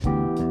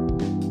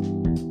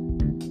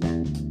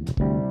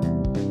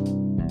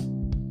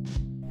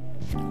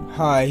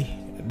Hi,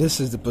 this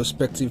is the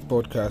Perspective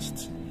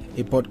Podcast,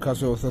 a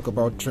podcast where we'll talk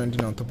about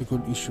trending and topical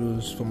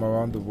issues from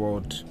around the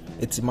world.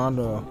 It's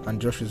Emmanuel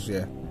and Josh is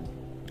here.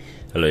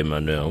 Hello,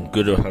 Emmanuel.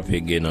 Good to have you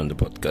again on the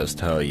podcast.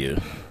 How are you?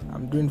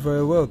 I'm doing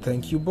very well,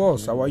 thank you,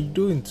 boss. How are you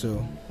doing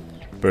too?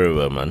 Very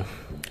well, man.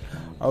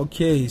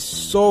 Okay,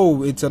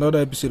 so it's another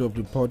episode of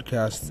the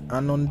podcast,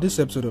 and on this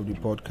episode of the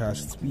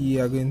podcast, we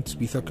are going to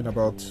be talking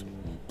about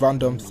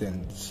random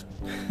things.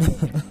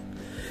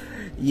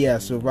 Yeah,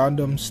 so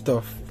random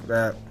stuff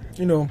that,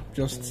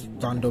 just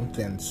random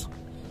things.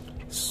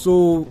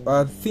 So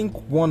I think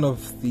one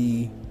of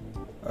the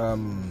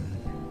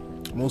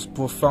most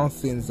profound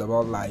things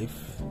about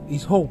life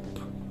is hope.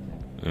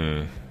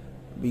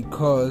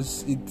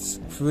 Because it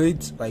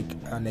creates like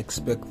an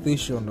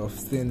expectation of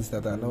things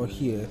that are not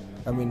here.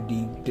 I mean,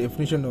 the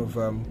definition of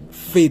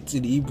faith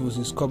in Hebrews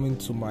is coming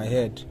to my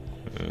head.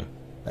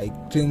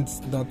 Like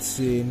things not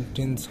seen,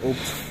 things hoped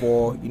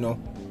for,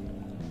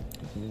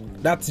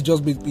 That's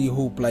just basically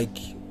hope, like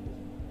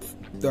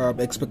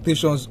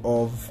expectations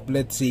of,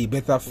 let's say,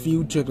 better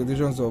future,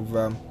 expectations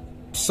of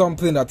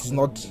something that is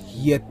not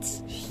yet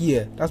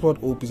here. That's what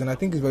hope is, and I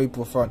think it's very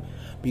profound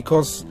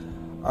because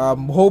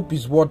hope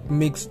is what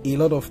makes a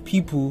lot of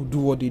people do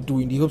what they do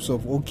in the hopes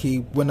of, okay,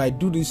 when I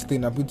do this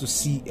thing, I'm going to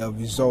see a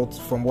result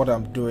from what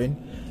I'm doing.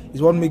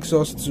 It's what makes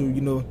us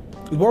to,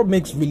 it's what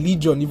makes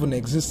religion even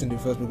exist in the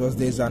first, because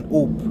there's an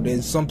hope,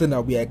 there's something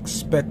that we are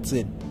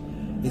expecting.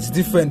 It's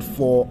different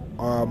for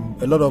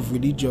a lot of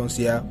religions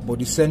here, but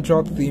the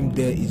central theme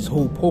there is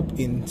hope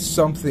in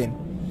something.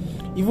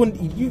 Even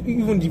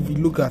if you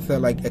look at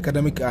like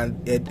academic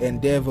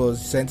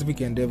endeavors, scientific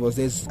endeavors,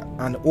 there's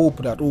an hope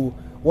that,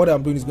 what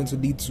I'm doing is going to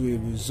lead to a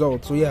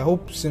result. So yeah,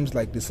 hope seems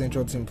like the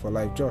central theme for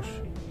life. Josh?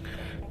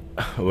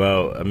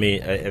 Well, I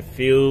mean, I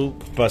feel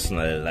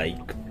personally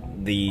like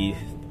the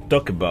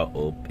talk about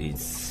hope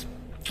is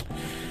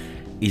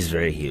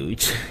very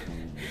huge.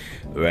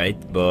 Right,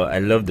 but I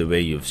love the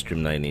way you've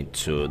streamlined it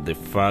to the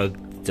fact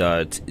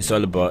that it's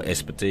all about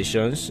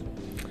expectations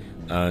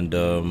and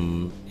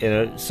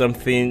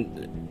something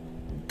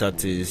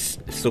that is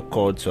so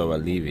core to our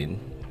living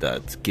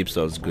that keeps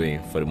us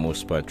going for the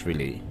most part,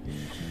 really.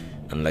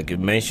 And like you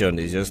mentioned,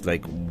 it's just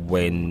like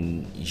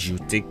when you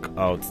take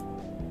out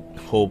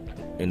hope,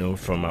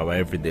 from our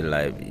everyday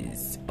life,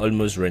 it's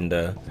almost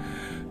render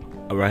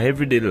our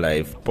everyday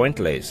life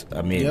pointless.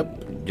 I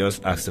mean,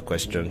 Just ask the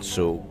question,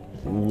 so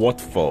what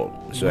for?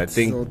 So I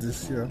think all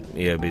this,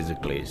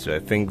 basically. So I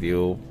think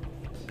the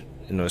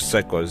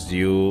circles,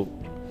 the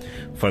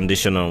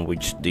foundation on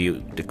which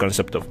the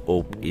concept of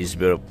hope is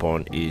built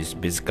upon is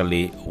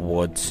basically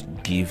what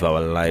give our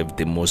life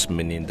the most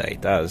meaning that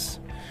it has.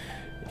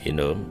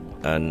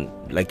 And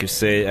like you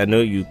say, I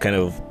know you kind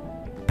of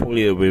pull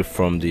it away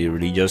from the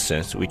religious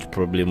sense, which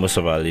probably most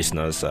of our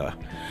listeners are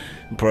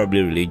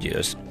probably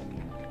religious,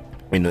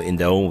 in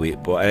their own way.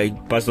 But I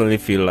personally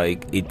feel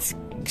like it's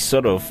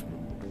sort of,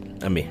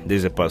 this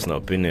is a personal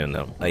opinion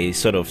now, I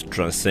sort of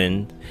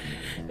transcend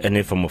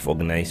any form of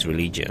organized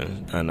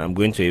religion, and I'm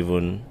going to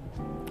even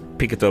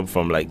pick it up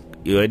from, like,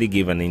 you already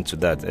gave an into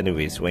that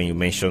anyways when you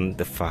mentioned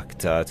the fact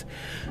that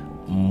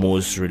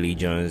most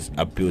religions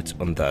are built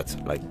on that,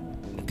 like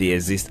they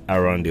exist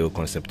around the whole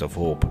concept of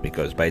hope,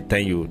 because by the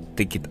time you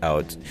take it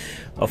out,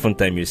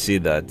 oftentimes you see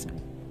that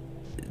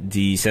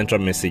the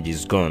central message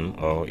is gone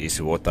or is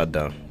watered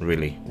down,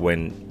 really,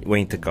 when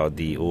you take out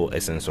the whole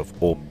essence of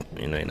hope,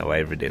 in our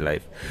everyday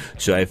life.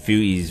 So I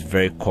feel it's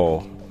very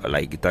core,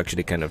 like it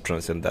actually kind of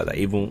transcends that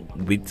even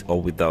with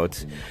or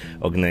without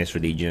organized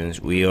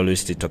religions, we always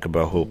still talk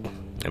about hope.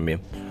 I mean,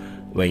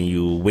 when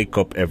you wake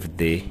up every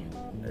day,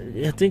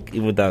 I think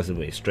even that's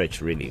a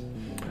stretch, really.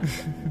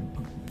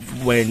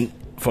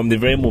 From the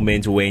very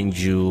moment when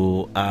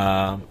you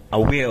are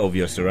aware of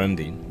your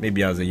surrounding,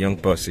 maybe as a young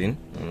person,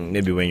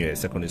 maybe when you're at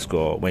secondary school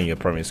or when you're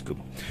primary school,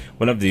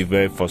 one of the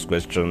very first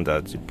questions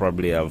that you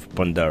probably have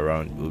pondered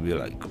around will be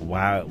like,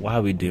 why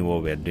are we doing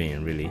what we're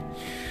doing, really?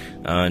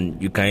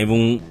 And you can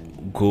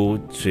even go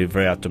to a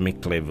very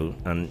atomic level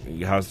and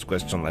you ask the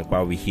question like, why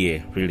are we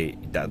here, really?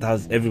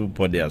 That's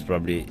everybody has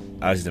probably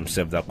asked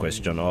themselves that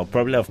question, or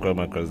probably have come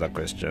across that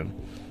question.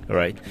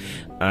 Right,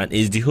 and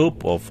it's the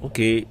hope of,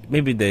 okay,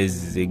 maybe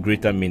there's a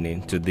greater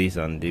meaning to this,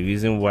 and the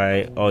reason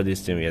why all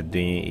this thing we are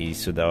doing is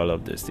so that all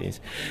of those things,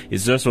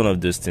 it's just one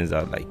of those things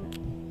that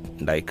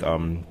like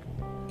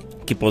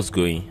keep us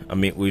going. I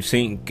mean, we've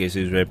seen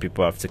cases where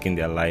people have taken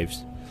their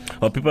lives,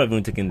 or people have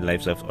even taken the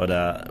lives of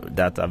other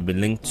that have been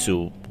linked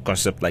to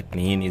concept like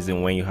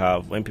nihilism,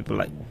 when people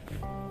like,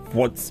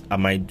 what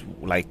am I,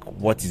 like,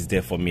 what is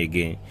there for me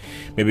again?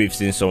 Maybe you've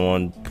seen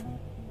someone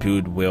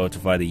build wealth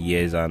over the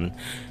years, and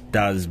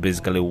that's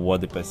basically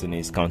what the person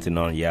is counting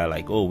on.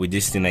 Like, with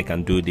this thing I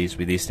can do this,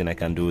 with this thing I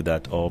can do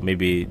that. Or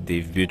maybe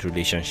they've built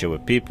relationship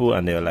with people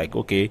and they're like,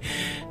 okay,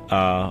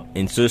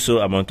 in so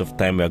amount of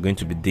time we are going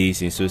to be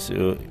this, in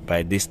so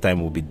by this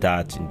time will be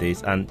that, in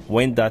this. And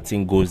when that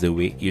thing goes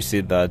away, you see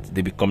that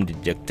they become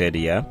dejected,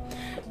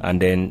 and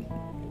then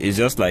it's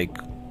just like,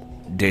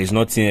 there is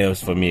nothing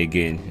else for me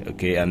again,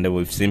 okay? And then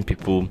we've seen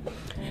people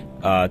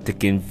are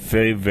taking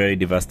very, very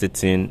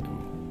devastating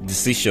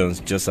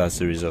decisions just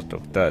as a result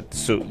of that.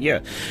 So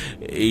yeah,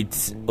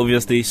 it's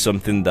obviously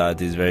something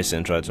that is very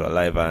central to our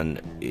life,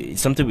 and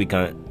it's something we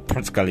can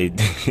practically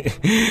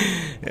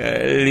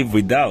live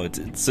without.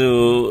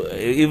 So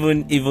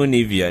even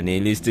if you are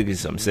nihilistic in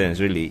some sense,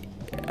 really,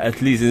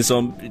 at least in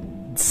some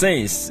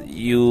sense,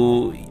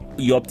 your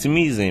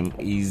optimism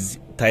is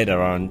tied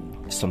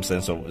around some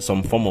sense of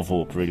some form of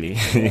hope, really.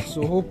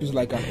 So hope is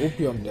like an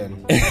opium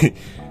then.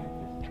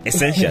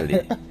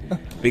 Essentially,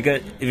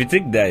 because if you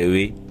take that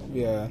away,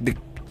 yeah,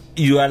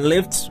 you are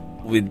left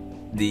with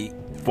the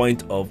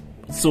point of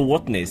so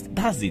whatness.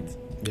 That's it.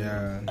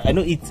 Yeah, I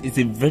know it's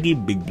a very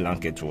big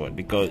blanket word,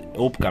 because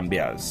hope can be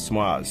as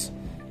small as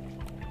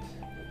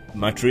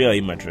material,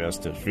 immaterial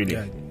stuff. Really,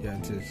 yeah,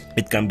 it is.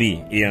 It can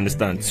be. You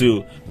understand? Yeah.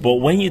 So, but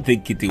when you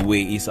take it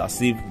away, it's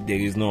as if there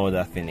is no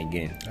other thing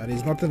again.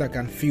 There's nothing that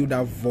can fill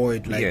that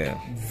void. Like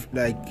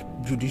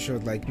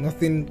judicious. Like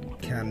nothing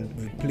can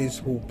replace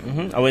hope.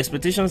 Mm-hmm. Our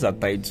expectations are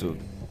tied to.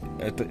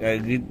 I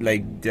agree.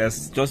 Like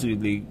there's just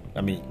really.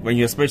 I mean, when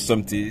you expect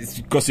something, it's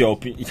because you're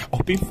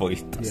hoping for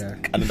it. Yeah.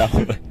 Another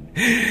one.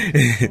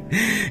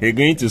 You're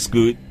going to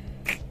school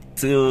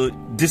to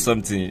do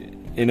something.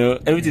 You know,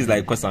 everything is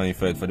like cause and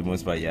effect for the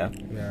most part. Yeah.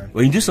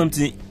 When you do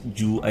something,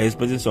 you are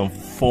expecting some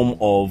form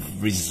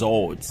of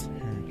results.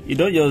 You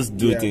don't just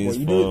do things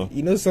for.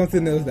 You know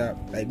something else that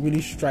like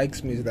really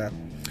strikes me is that,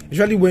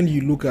 usually when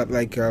you look at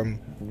like I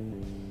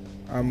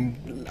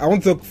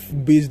want to talk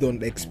based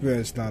on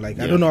experience now. Like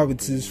I don't know how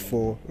it is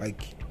for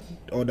like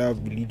other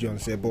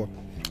religions, but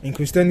in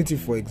Christianity,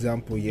 for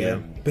example,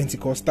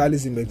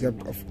 Pentecostalism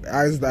example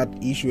has that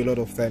issue a lot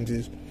of times,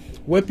 is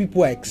where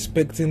people are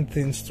expecting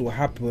things to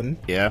happen,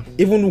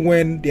 even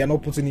when they are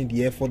not putting in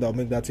the effort that will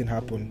make that thing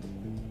happen.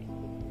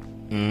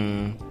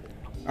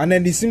 And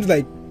then it seems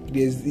like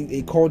there's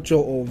a culture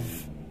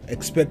of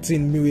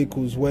expecting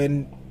miracles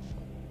when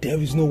there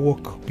is no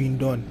work being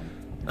done.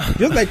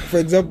 Just like, for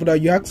example,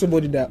 that you ask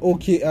somebody that,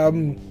 okay,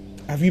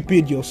 have you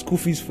paid your school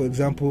fees, for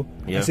example?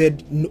 I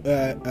said,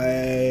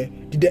 the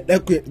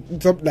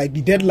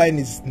deadline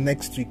is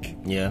next week.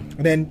 And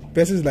then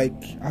person's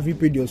like, have you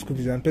paid your school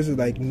fees? And person's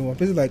like, no. And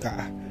person's like,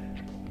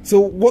 so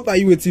what are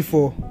you waiting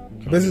for?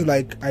 Person's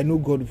like, I know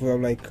God before.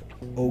 I'm like,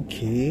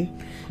 okay,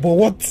 but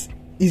what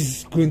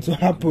is going to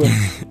happen?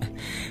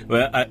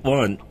 Well,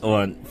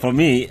 for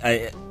me,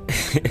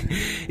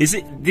 you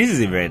see, this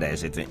is a very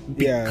nice thing,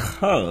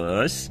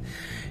 because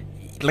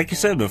like you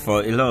said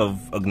before, a lot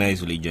of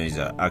organized religions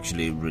are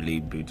actually really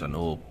built on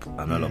hope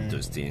and all of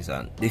those things.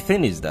 And the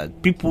thing is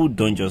that people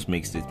don't just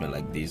make statements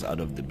like this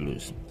out of the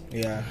blues.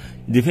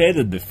 They've heard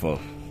it before.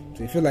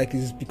 So I feel like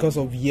it's because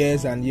of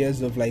years and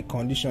years of like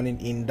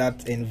conditioning in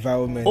that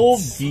environment.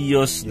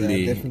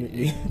 Obviously,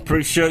 definitely.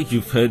 Pretty sure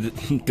you've heard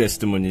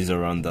testimonies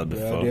around that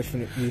before.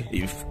 Definitely.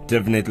 You've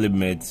definitely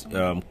met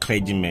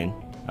clergymen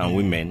and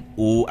women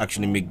who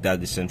actually make that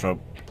the central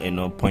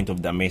point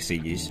of their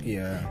messages.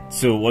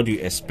 So what do you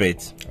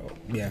expect?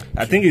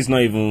 I think it's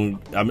not even.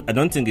 I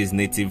don't think it's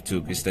native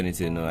to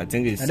Christianity. No, I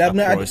think it's.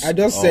 I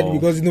just said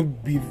because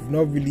we've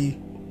not really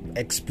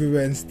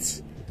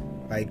experienced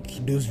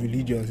like those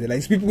religions. Like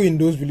it's people in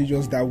those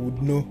religions that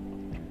would know.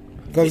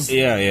 Because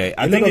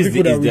I think it's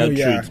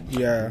their truth.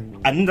 Yeah.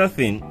 Another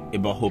thing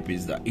about hope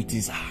is that it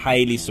is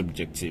highly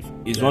subjective.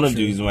 It's one of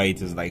the reasons why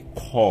it is like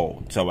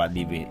core to our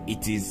living.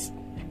 It is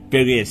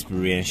very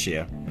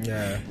experiential.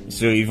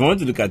 So if you want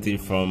to look at it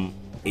from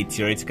a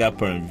theoretical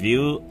point of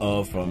view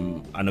or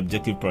from an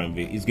objective point of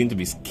view, it's going to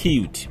be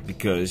skewed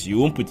because you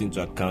won't put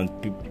into account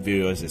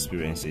various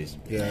experiences.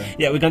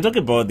 We can talk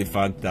about the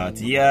fact that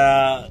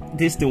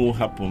this thing will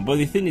happen, but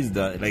the thing is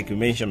that, like you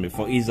mentioned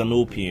before, it's an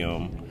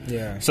opium.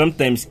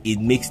 Sometimes it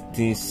makes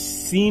things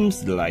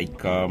seems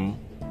like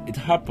it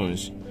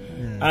happens,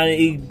 and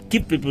it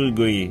keeps people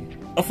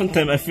going.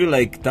 Oftentimes I feel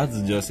like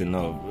that's just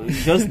enough.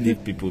 Just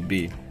leave people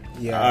be.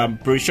 I'm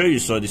pretty sure you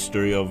saw the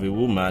story of a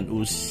woman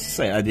who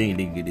said, I didn't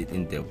really get it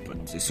in there, but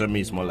it saw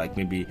me, it's more like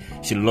maybe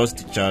she lost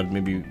the child,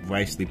 maybe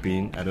while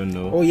sleeping, I don't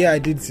know. Oh yeah, I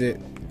did see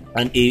it.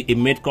 And a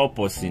medical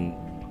person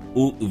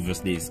who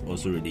obviously is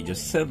also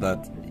religious said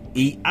that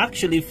he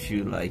actually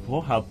feel like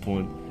what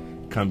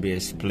happened can be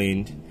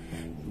explained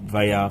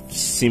via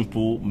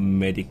simple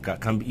medical.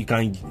 You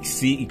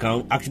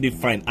can actually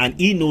find, and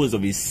he knows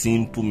of a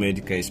simple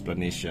medical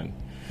explanation.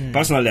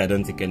 Personally, I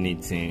don't think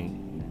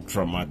anything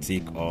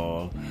traumatic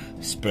or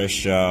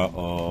special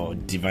or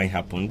divine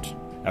happened.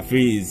 I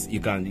feel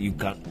you can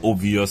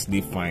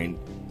obviously find,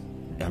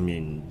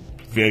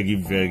 very,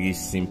 very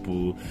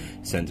simple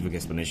scientific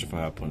explanation for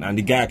what happened. And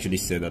the guy actually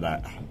said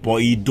that, but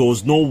he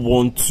does not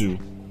want to.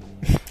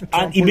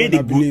 And he made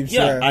a good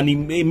and he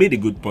made a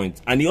good point.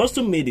 And he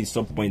also made a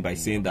sub point by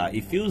saying that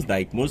he feels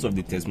like most of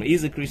the testimony,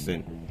 he's a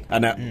Christian,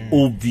 and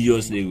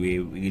obviously we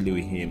really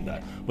with him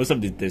that most of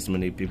the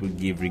testimony people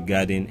give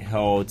regarding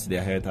health,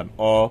 their health and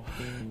all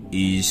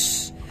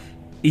is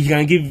they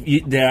are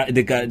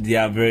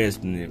very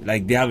explanative.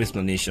 Like they have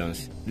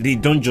explanations. They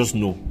don't just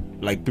know.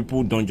 Like,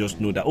 people don't just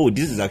know that, oh,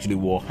 this is actually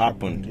what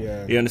happened.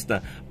 Yeah. You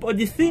understand? But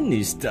the thing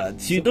is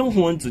that you don't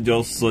want to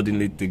just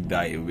suddenly take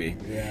that away.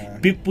 Yeah.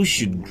 People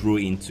should grow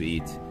into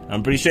it.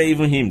 I'm pretty sure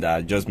even him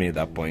that just made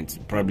that point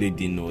probably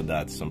didn't know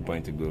that some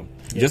point ago.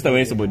 Just like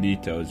when somebody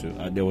tells you,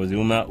 there was a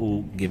woman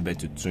who gave birth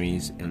to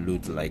twins and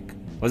looked like,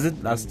 was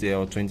it last year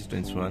or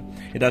 2021?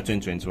 Either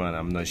 2021,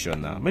 I'm not sure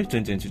now. Maybe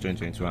 2020,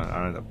 2021,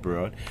 around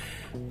abroad.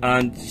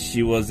 And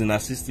she was in her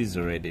 60s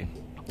already.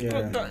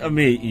 Yeah. I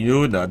mean,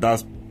 you know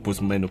that's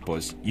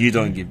post-menopause. You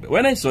don't give birth.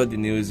 When I saw the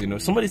news,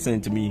 somebody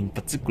sent it to me in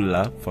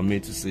particular for me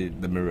to say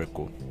the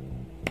miracle.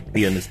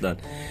 You understand?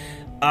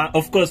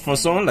 Of course, for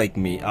someone like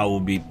me, I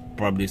will be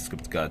probably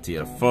skeptical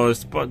at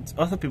first, but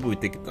other people will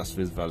take it as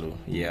face value.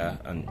 Yeah,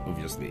 and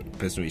obviously, the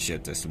person will share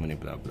testimony,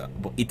 blah blah.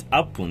 But it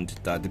happened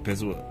that the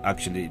person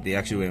they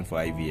actually went for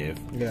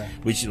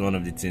IVF, which is one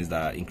of the things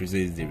that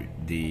increases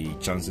the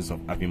chances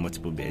of having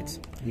multiple births.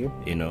 Yep.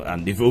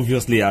 And they've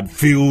obviously had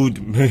failed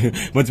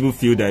multiple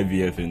failed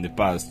IVF in the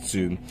past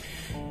too.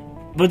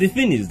 But the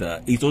thing is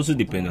that it also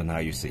depends on how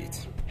you say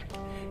it.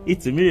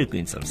 It's a miracle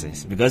in some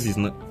sense because it's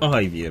not all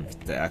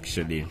IVF that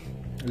actually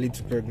lead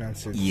to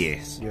pregnancies.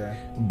 Yes. Yeah.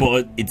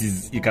 But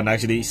you can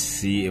actually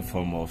see a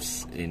form of,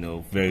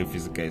 very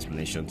physical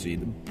explanation to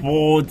it.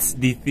 But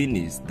the thing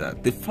is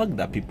that the fact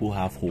that people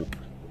have hope,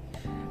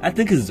 I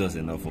think it's just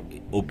enough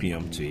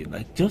opium to it.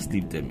 Like, just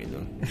leave them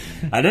alone.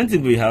 I don't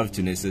think we have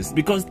to necessarily,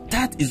 because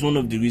that is one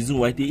of the reasons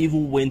why they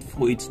even went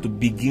for it to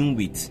begin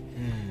with.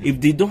 If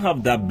they don't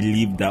have that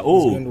belief that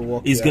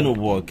it's gonna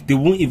work, they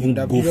won't even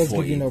go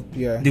for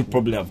it. They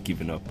probably have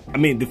given up. I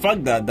mean, the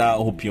fact that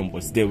opium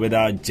was there,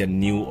 whether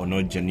genuine or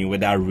not genuine,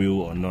 whether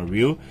real or not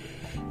real,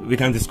 we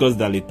can discuss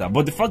that later.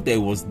 But the fact that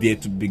it was there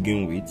to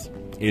begin with,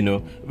 we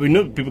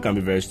know people can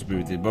be very stupid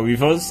with it, but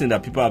we've also seen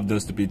that people have done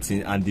stupid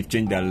things and they've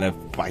changed their life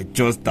by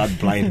just that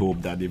blind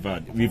hope that they've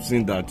had. We've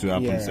seen that to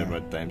happen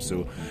several times.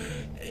 So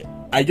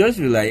I just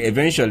feel like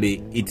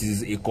eventually it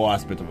is a core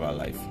aspect of our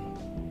life.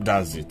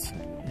 That's it.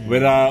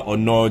 Whether or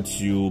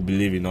not you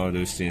believe in all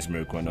those things,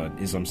 miracle or not,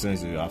 in some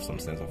sense you have some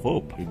sense of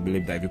hope. You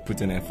believe that if you put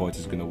in effort,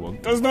 it's going to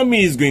work. Does not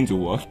mean it's going to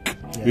work.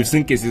 We've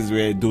seen cases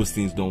where those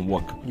things don't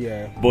work.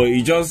 But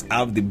you just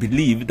have the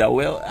belief that,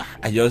 well,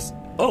 I just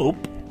hope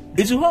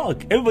it will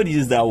work. Everybody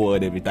uses that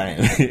word every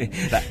time.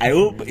 Like, I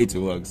hope it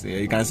will work. So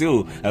you can say,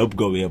 oh, I hope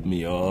God will help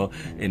me, or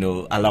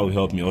Allah will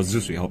help me, or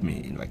Jesus will help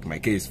me, in like my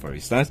case, for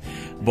instance.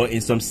 But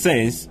in some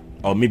sense,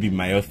 or maybe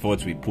my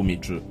effort will pull me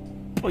through.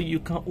 But you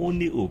can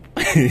only hope.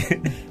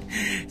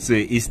 So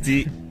it's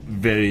still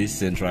very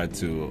central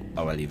to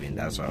our living.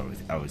 That's what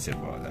I would say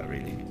about that,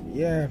 really.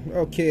 Yeah.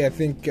 Okay. I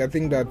think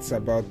that's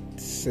about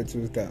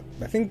settles that.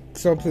 I think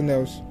something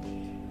else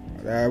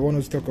that I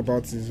want to talk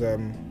about is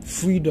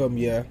freedom.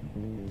 Yeah.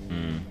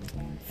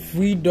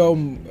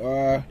 Freedom.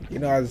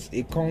 As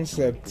a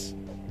concept.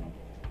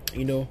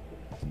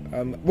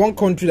 One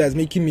country that's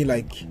making me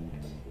like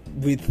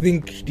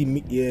rethink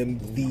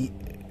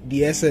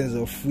the essence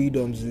of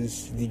freedoms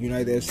is the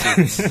United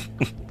States.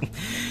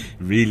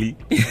 Really?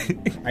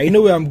 I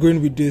know where I'm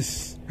going with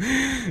this.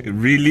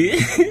 Really?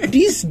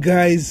 These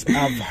guys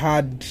have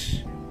had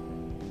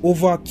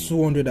over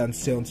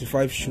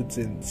 275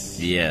 shootings.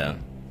 Yeah.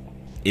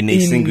 In a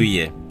single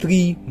year.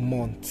 3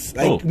 months.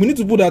 Like, we need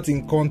to put that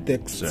in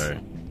context. Sorry.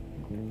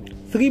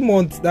 3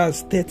 months,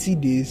 that's 30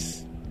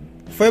 days.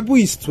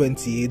 February is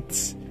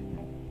 28.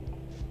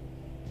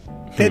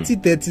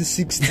 30,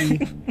 60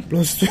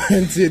 plus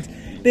 28.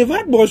 They've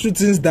had more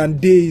shootings than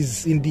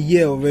days in the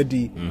year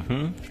already.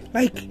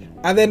 Like,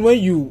 and then when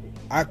you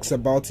ask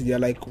about it, they're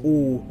like,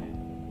 oh,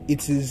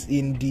 it is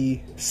in the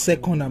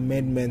Second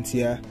Amendment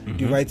here,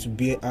 the right to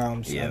bear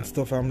arms and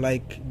stuff. I'm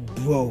like,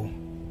 bro,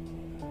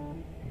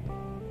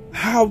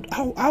 how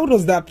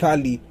does that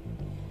tally?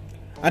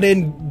 And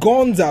then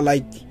guns are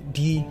like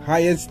the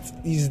highest,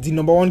 is the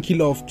number one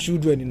killer of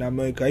children in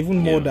America, even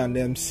more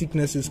than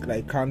sicknesses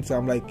like cancer.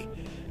 I'm like,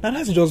 now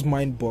that's just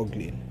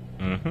mind-boggling.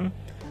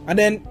 And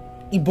then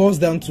it boils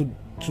down to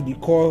the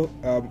core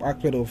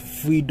aspect of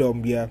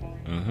freedom.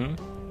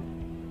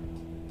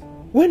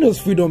 When does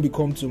freedom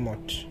become too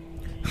much?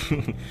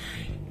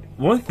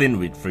 One thing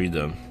with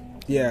freedom,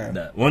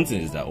 one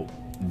thing is that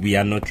we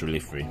are not really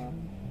free.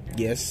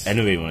 Yes.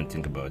 Anyway, you want to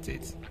think about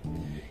it.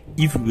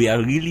 If we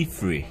are really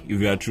free, if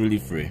we are truly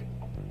free,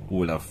 we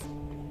would have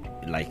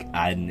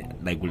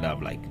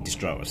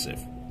destroyed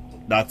ourselves.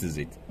 That is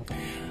it.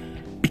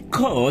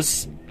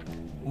 Because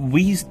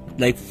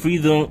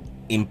freedom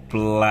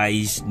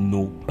implies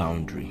no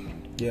boundary.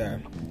 Yeah.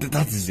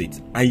 That is it.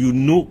 And you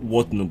know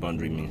what no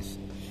boundary means.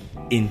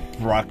 In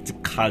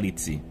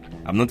practicality.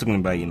 I'm not talking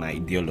about in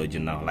ideology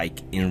now,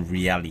 like in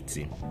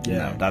reality.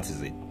 Now, that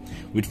is it.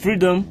 With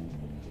freedom,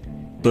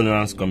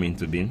 tolerance comes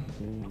into being.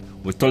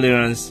 With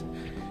tolerance,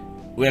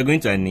 we are going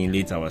to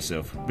annihilate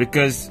ourselves.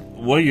 Because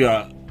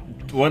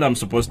what I'm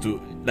supposed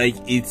to,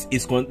 it's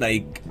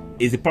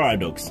a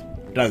paradox.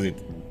 That's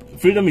it.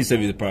 Freedom itself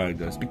is a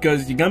paradox.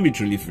 Because you can't be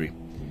truly free.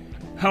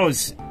 How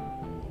is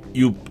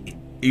you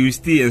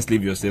still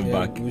enslave yourself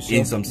back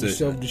in some sense?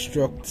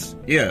 Self-destruct.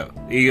 Yeah,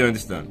 you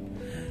understand.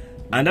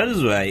 And that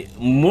is why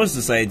most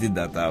societies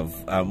that have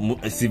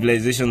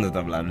civilizations that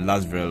have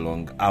last very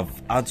long have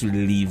had to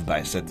live by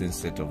a certain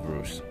set of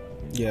rules.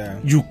 Yeah.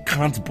 You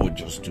can't but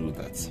just do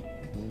that.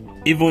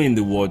 Even in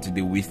the world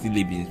today, we still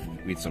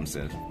live with some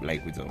sense,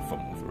 like with some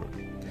form of rule.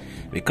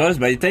 Because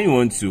by the time you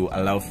want to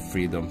allow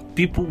freedom,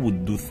 people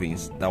would do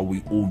things that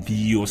will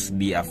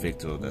obviously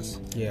affect others.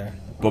 Yeah.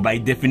 But by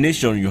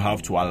definition, you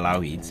have to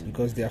allow it.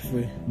 Because they are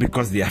free.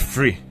 Because they are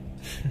free.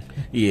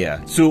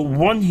 Yeah. So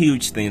one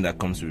huge thing that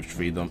comes with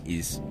freedom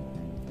is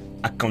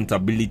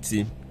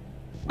accountability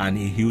and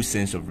a huge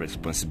sense of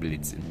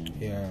responsibility.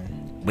 Yeah.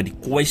 But the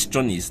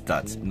question is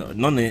that,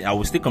 I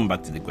will still come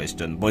back to the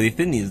question, but the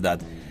thing is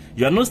that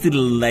you are not still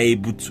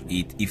liable to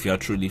it if you are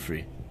truly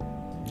free.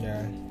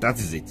 Yeah. That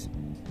is it.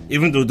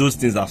 Even though those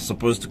things are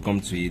supposed to come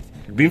to it,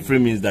 being free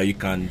means that you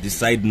can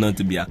decide not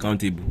to be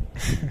accountable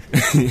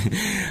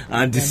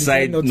and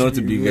decide not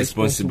to be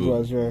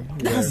responsible as well.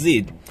 Yeah. That's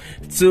it.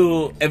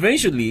 So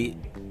eventually,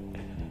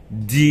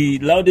 the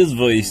loudest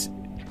voice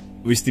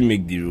will still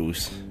make the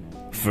rules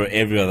for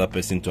every other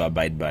person to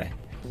abide by,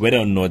 whether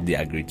or not they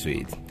agree to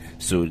it.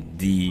 So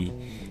the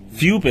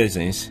few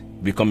persons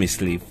become a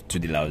slave to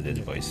the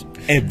loudest voice.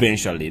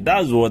 Eventually,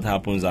 that's what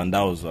happens, and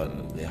that was what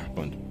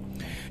happened.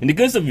 In the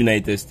case of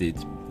United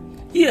States,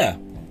 yeah,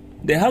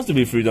 there has to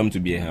be freedom to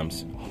bear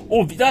arms.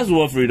 Oh, that's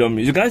what freedom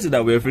is. You can't say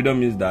that where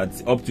freedom is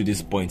that up to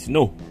this point.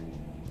 No,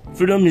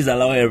 freedom is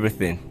allow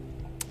everything.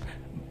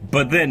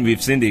 But then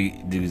we've seen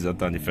the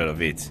result and the effect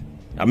of it.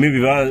 I mean,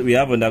 we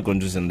have other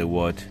countries in the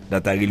world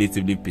that are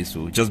relatively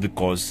peaceful just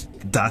because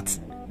that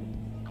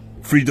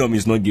freedom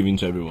is not given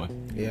to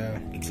everyone. Yeah,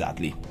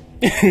 exactly.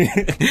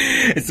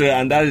 So,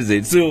 and that is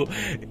it. So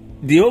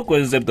the whole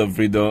concept of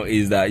freedom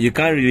is that you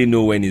can't really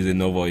know when it's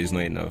enough or it's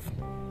not enough.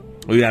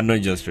 We are not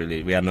just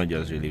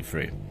really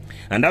free.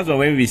 And that's why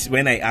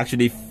when I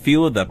actually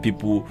feel that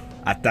people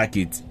attack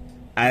it,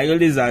 I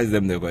always ask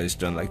them the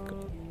question, like,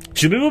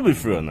 should people be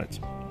free or not?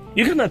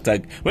 You can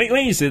attack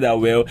when you say that,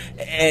 well,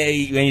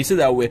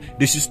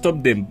 they should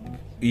stop them.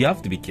 You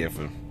have to be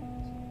careful,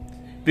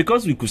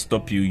 because we could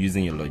stop you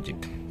using your logic.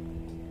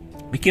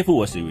 Be careful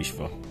what you wish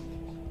for.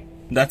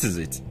 That is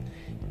it.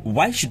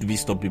 Why should we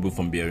stop people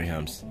from bearing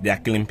arms? They are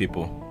killing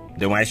people.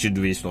 Then why should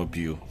we stop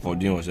you for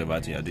doing whatever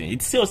you are doing?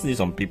 It seriously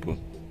some people.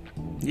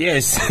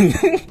 Yes.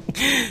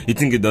 You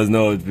think it does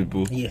not help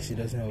people? Yes, it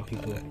doesn't help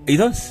people. It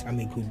does. I'm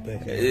a good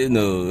person.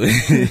 No.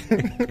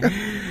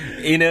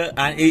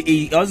 And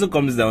it also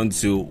comes down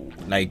to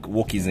like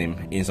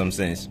wokeism in some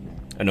sense.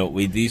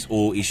 With this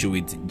whole issue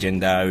with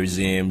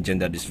genderism,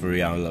 gender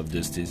dysphoria, all of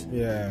those things.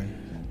 Yeah.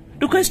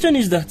 The question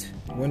is that,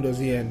 when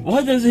does it end?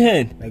 What does it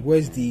end? Like,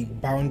 where's the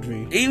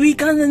boundary? You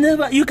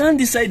can't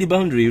decide the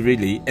boundary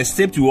really,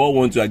 except you all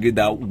want to agree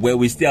that, well,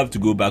 we still have to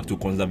go back to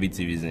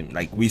conservatism.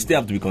 Like, we still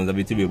have to be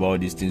conservative about all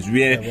these things,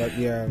 where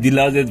the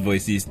loudest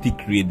voices still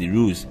create the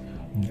rules.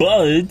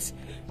 But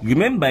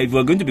remember, if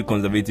you're going to be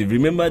conservative,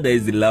 remember there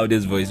is the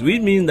loudest voice,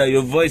 which means that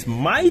your voice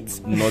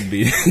might not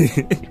be.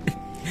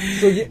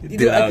 So I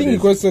think the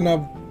question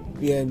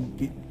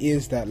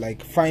is that,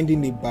 like,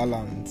 finding a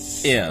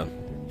balance. Yeah.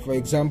 For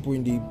example,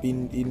 in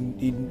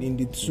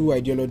the two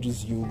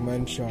ideologies you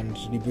mentioned,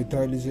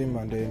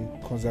 libertarianism and then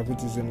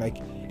conservatism,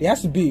 like, there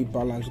has to be a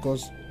balance,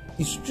 because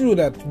it's true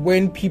that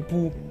when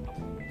people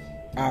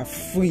are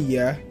free,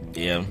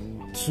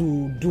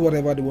 to do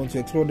whatever they want, to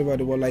explore whatever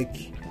they want, like,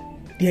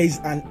 there is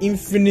an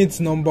infinite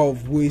number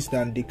of ways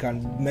that they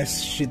can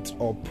mess shit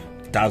up.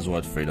 That's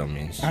what freedom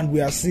means, and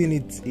we are seeing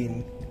it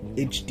in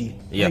HD,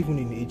 even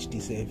in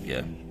HD safe.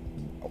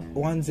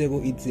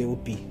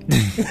 1080p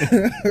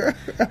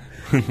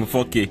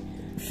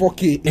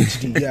 4K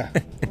HD. Yeah.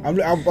 I'm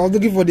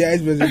looking for the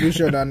highest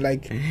resolution, and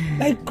like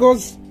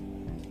cause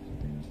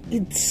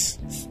it's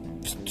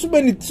too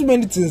many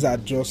things are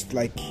just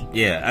like,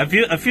 I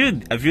feel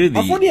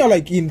funny how,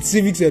 like, in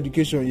civics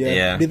education,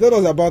 they taught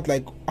us about,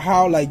 like,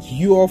 how, like,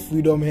 your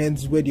freedom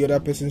ends where the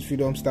other person's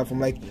freedom starts from.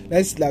 Like,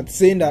 that's like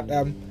saying that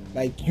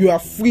like, you are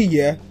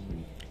free,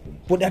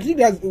 but I think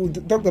that we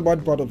talked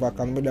about part of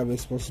accountability and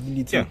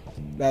responsibility.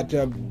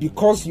 That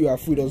because you are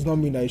free does not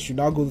mean that you should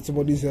now go to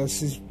somebody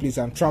else's place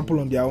and trample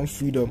on their own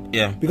freedom.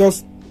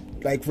 Because,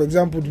 like, for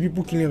example, the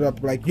people killing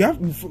up, like, you have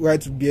the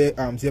right to bear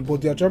arms,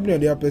 but you are trampling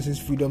on the other person's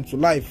freedom to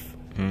life.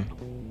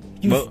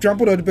 You've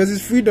trampled on the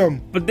person's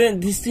freedom. But then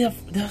they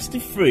are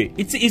still free.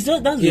 It's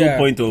not, that's the whole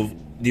point of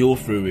the whole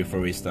free will,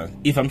 for instance.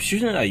 If I'm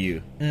shooting at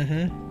you,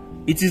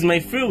 it is my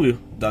free will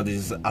that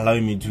is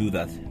allowing me to do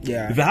that.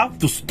 If I have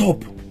to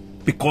stop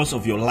because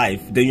of your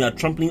life, then you are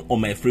trampling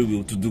on my free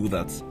will to do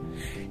that.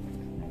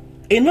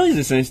 I know it's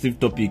a sensitive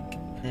topic,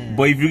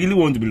 but if you really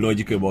want to be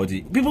logical about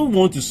it, people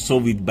want to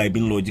solve it by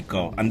being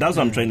logical, and that's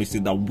what I'm trying to say,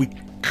 that we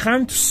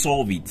can't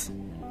solve it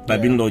by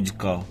being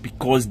logical,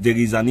 because there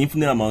is an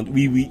infinite amount.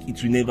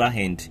 It will never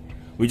end.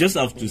 We just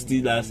have to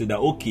still say that,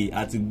 okay,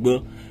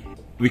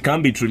 we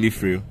can't be truly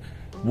free.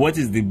 What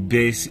is the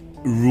best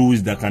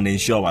rules that can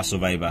ensure our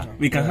survival?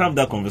 We can have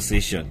that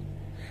conversation.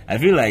 I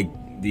feel like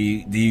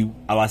the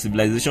our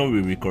civilization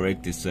will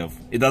recorrect itself.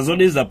 It has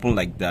always happened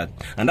like that,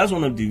 and that's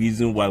one of the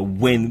reasons why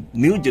when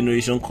new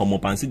generation come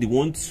up and say they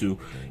want to,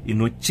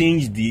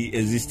 change the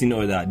existing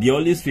order, they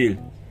always fail.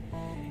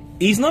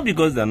 It's not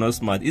because they're not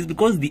smart. It's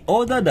because the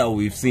order that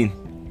we've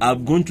seen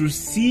have gone through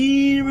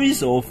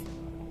series of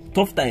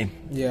tough time,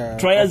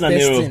 trials and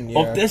error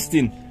of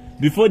testing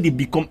before they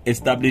become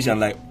established and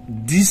like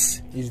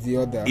this is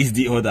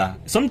the order.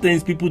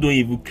 Sometimes people don't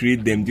even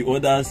create them; the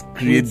others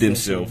create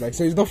themselves. Like,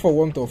 so it's not for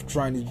want of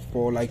trying; it's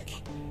for like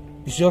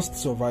it's just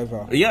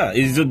survival. Yeah,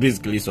 it's just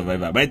basically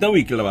survival. By the time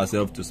we kill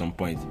ourselves to some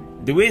point,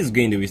 the way it's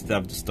going, we still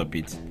have to stop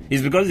it.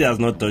 It's because it has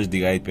not touched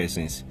the right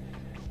persons.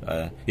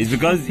 It's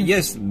because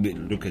yes,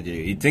 look at you.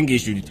 You think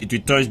it will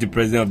touch the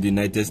president of the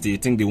United States? You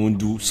think they won't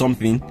do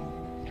something?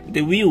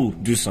 They will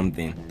do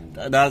something.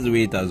 That's the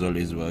way it has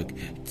always worked.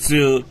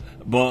 So,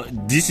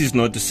 but this is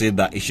not to say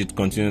that it should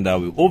continue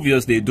that way.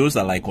 Obviously, those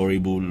are like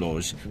horrible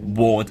laws.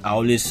 But I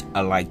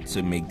like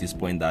to make this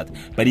point that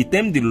by the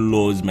time the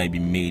laws might be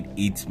made,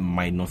 it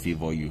might not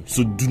favor you.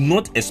 So do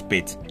not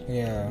expect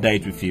that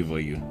it will favor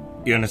you.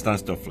 You understand,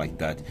 stuff like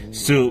that.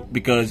 So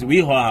because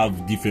we all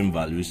have different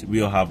values,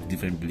 we all have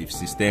different belief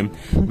system.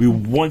 We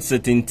want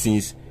certain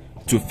things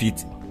to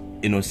fit,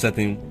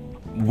 certain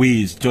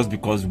ways just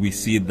because we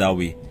see it that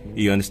way.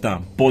 You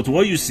understand? But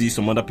what you see,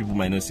 some other people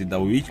might not see that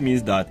way, which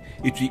means that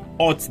it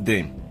will hurt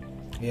them.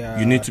 Yeah.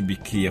 You need to be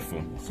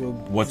careful. So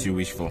what you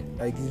wish for.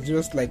 Like it's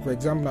just like, for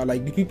example, now,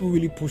 like the people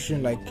really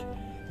pushing like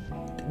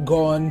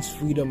guns,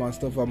 freedom and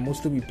stuff are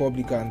mostly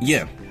Republicans.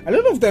 Yeah. A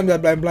lot of times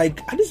I'm like,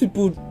 are these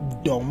people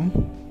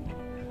dumb?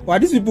 Or are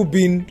these people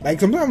being like,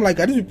 sometimes I'm like,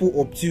 are these people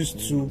obtuse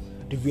to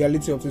the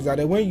reality of things? And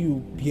then when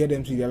you hear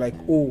them say, they're like,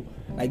 oh,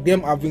 like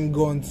them having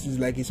guns is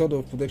like a sort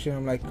of protection.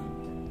 I'm like,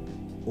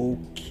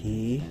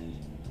 okay.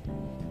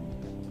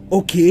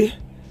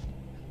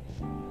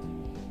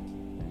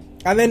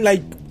 And then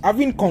like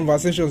having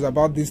conversations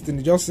about this thing,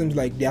 it just seems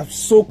like they are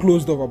so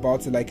closed off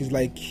about it. Like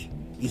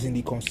it's in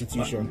the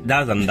Constitution.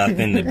 That's another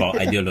thing about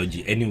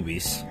ideology,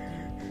 anyways.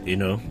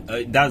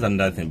 That's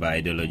another thing about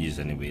ideologies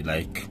anyway.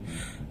 Like,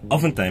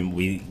 oftentimes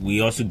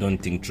we also don't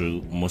think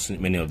through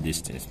many of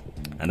these things,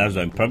 and that's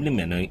why probably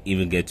may not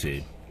even get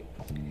to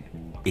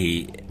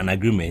an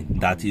agreement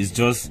that is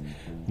just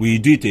we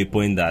do it to a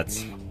point that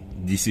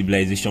the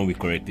civilization will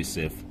correct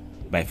itself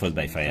by force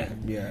by fire.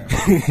 Yeah.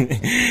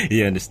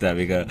 You understand?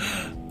 Because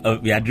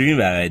we are driven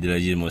by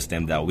ideology most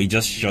time that we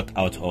just shut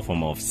out all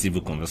form of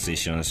civil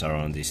conversations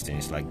around these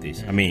things like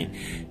this. I mean,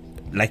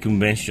 like you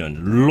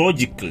mentioned,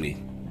 logically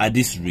at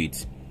this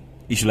rate,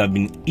 it should have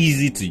been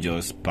easy to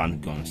just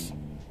ban guns.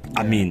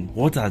 I mean,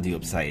 what are the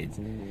upsides?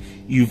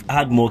 You've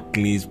had more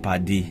claims per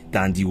day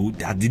than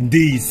the day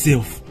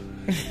itself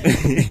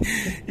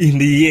in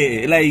the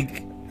year.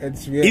 Like,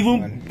 it's weird,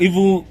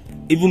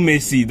 even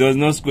Messi does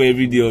not score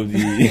every day of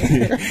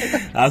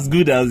the as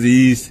good as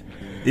he is.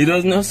 He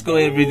does not score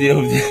every day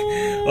of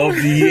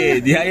the year.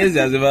 The highest he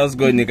has ever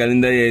scored in the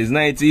calendar year is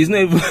 90. He's not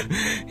even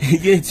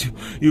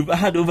you've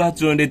had over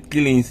 200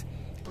 killings.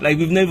 Like,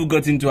 we've never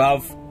gotten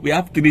to we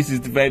have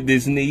 365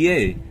 days in a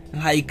year.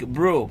 Like,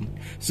 bro.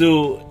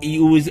 So it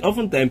was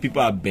oftentimes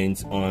people are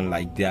bent on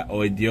like their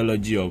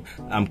ideology of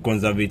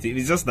conservative.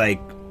 It's just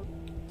like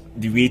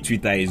the way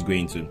Twitter is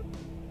going to.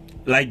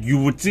 Like, you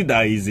would see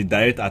that is a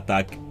direct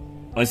attack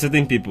on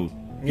certain people.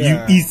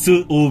 Yeah. It's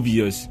so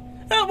obvious.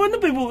 But no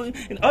people,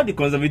 all the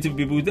conservative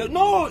people,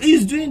 no,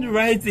 he's doing the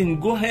right thing.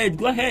 Go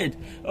ahead.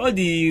 All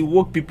the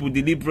woke people,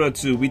 the liberal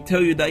too, we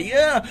tell you that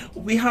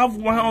we have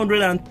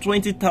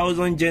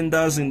 120,000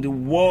 genders in the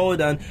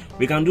world, and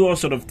we can do all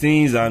sort of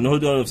things and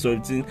all sort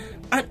of things.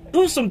 And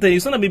those sometimes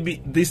it's not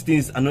maybe these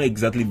things are not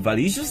exactly valid.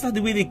 It's just that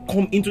the way they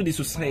come into the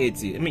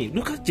society. I mean,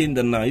 look at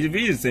gender now. It's a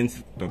very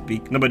sensitive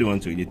topic. Nobody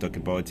wants to really talk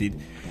about it.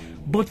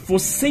 But for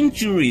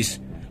centuries,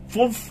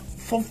 for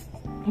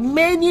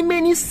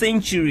many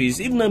centuries,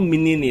 if not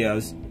millennia,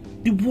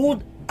 the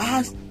world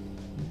has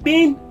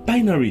been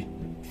binary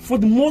for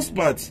the most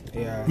part.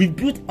 We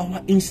built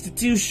our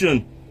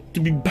institution to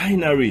be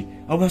binary.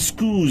 Our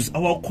schools,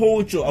 our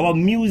culture, our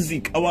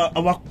music,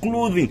 our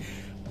clothing,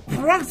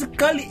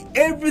 practically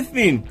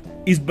everything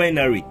is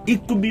binary.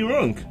 It could be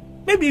wrong.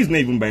 Maybe it's not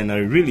even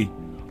binary, really.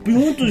 We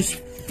want to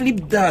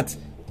flip that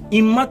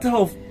in matter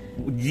of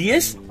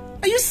years.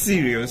 Are you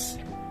serious?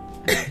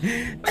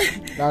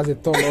 That's a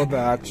tall order,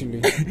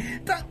 actually.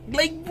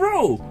 Like,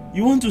 bro,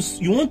 you want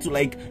to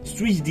like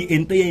switch the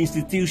entire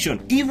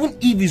institution, even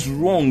if it's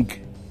wrong.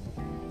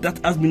 That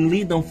has been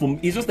laid down from.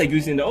 It's just like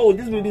you saying that, oh,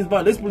 this building is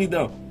bad, let's pull it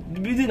down.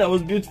 The building that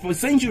was built for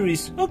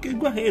centuries, okay,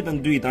 go ahead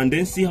and do it, and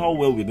then see how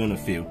well we're gonna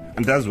feel.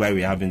 And that's why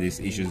we're having these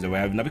issues that we're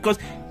having now, because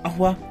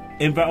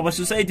our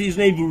society is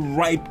not even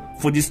ripe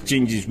for these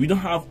changes. We don't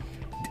have.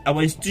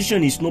 Our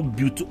institution is not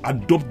built to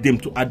adopt them,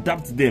 to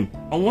adapt them.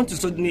 I want to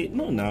suddenly,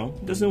 no, now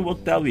it doesn't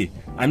work that way.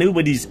 And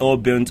everybody is all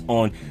bent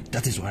on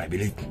that is what I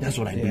believe. That's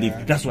what I believe.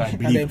 That's what I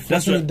believe. And then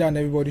that's what down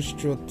everybody's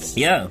throats.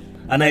 Yeah.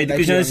 And our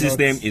education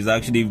system is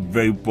actually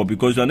very poor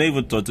because we are not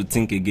even taught to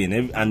think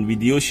again. And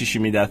with the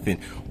social media thing,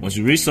 once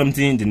you read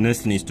something, the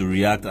next thing is to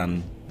react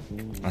and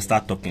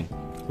start talking.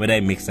 whether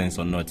it makes sense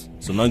or not.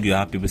 So long you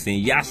have people saying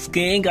yes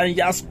king and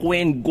yes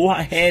queen, go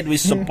ahead, we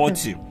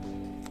support you.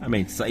 I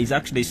mean, it's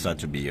actually sad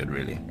to be here,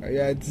 really.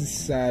 Yeah, it's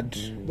sad.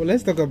 But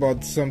let's talk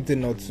about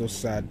something not so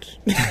sad.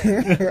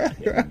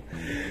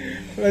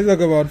 Let's talk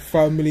about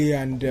family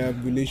and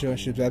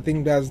relationships. I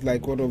think that's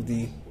like one of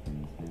the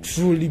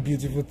truly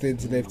beautiful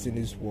things left in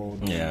this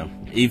world. Yeah,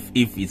 if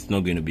it's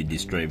not going to be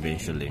destroyed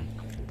eventually.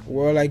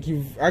 Well, like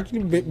you've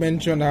actually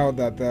mentioned how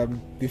that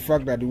the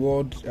fact that the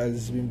world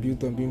has been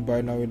built on being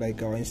binary,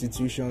 like our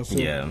institutions. So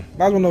yeah,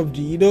 that's one of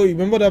the, you know,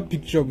 remember that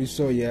picture we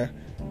saw, yeah,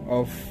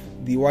 of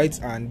the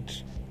white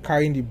ant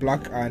carrying the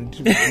black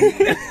ant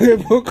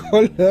rainbow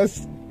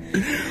colors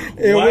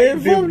away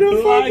from the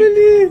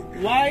family.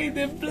 Why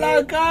the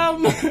black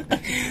arm?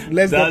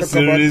 Let's not talk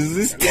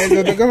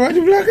about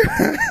the black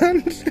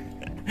ant.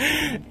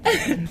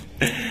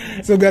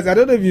 So guys, I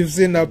don't know if you've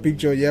seen that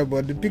picture, yeah,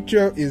 but the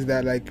picture is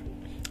that like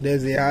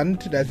there's a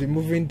hand that's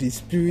removing the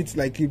spirit,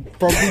 like it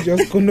probably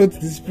just connotes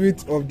the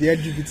spirit of the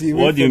LGBT.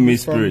 What do you mean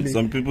spirit?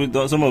 Some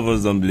of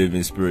us don't believe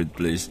in spirit,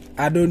 please.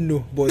 I don't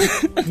know, but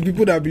the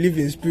people that believe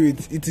in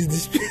spirit, it is the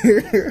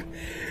spirit.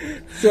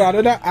 So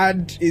another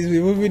hand is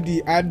removing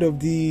the hand of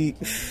the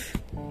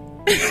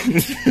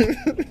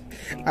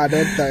I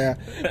don't tire.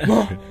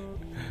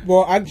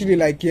 But actually,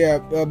 like, yeah,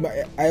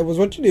 I was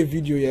watching a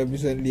video here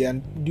recently,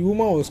 and the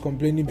woman was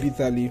complaining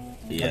bitterly.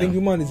 Yeah. I think the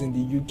woman is in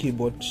the UK,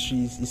 but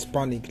she's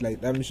Hispanic.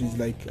 Like, that means she's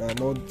like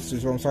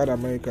she's from South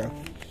America.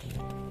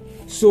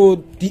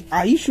 So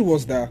our issue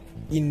was that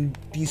in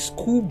the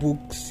school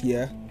books,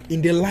 yeah,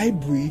 in the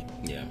library,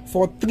 yeah,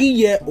 for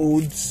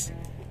 3-year-olds,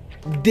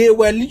 they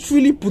were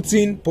literally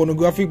putting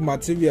pornographic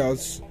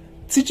materials,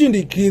 teaching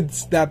the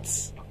kids that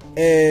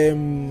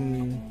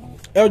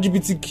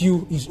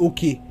LGBTQ is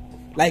okay.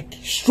 Like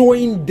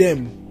showing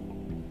them,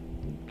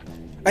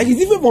 like it's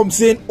even from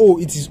saying, oh,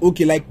 it is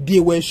okay, like they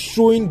were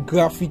showing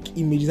graphic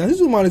images, and this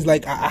woman is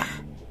like,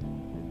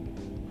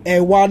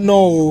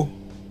 no,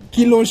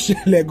 kilo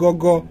shele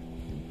gogo.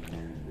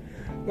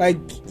 Like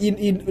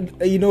in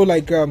you know,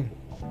 like the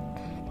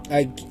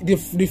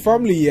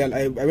family here,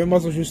 I remember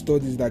social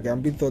studies that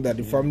I'm being taught that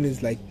the family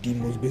is like the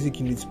most basic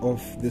unit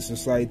of the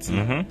society,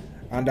 and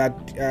that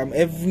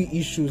every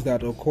issues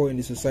that occur in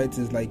the society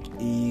is like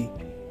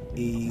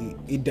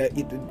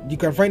you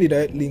can find a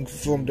direct link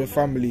from the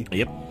family.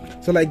 Yep.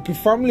 So like the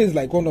family is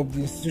like one of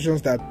the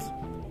institutions that,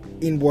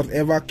 in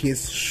whatever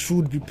case,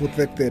 should be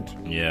protected.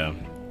 Yeah.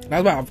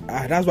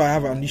 That's why I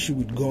have an issue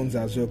with guns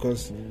as well,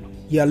 because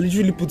you are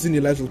literally putting the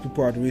lives of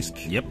people at risk.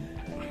 Yep.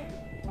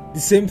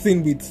 The same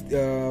thing with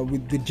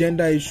the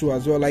gender issue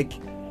as well. Like,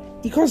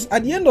 because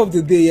at the end of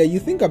the day, yeah, you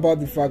think about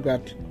the fact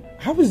that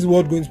how is the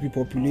world going to be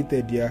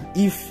populated, yeah,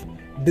 if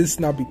this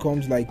now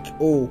becomes like,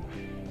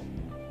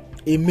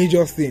 a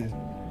major thing.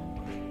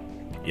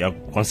 You're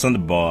concerned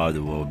about how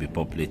the world will be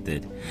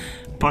populated.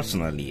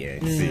 Personally,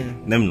 see,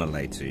 let me not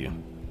lie to you.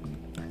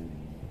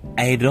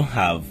 I don't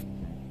have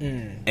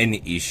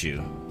any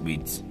issue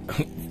with.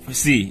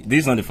 See, this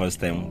is not the first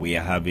time we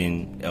are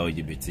having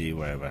LGBT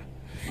wherever.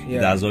 Yeah.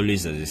 It has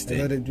always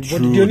existed.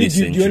 But the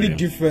only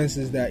difference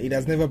is that it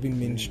has never been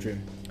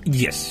mainstream.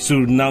 Yes, so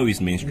now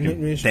it's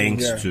mainstream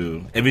thanks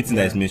to everything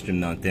that is mainstream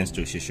now, thanks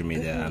to social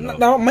media. And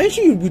now, my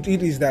issue with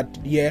it is that,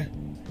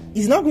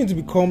 it's not going to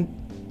become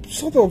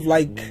sort of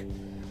like,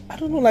 I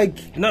don't know,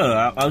 like...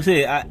 No, I'll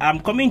say,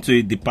 I'm coming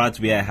to the part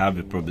where I have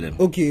a problem.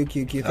 Okay,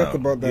 talk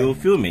about that. You'll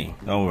feel me,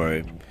 don't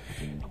worry.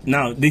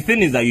 Now, the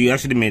thing is that you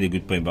actually made a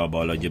good point about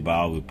biology, about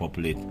how we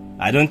populate.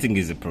 I don't think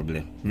it's a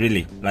problem,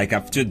 really. Like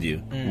I've told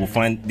you,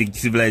 the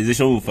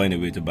civilization will find a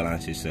way to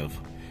balance itself.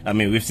 I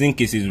mean, we've seen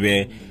cases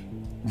where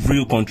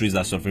real countries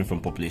are suffering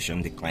from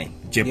population decline.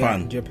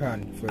 Japan.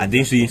 Are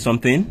they doing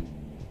something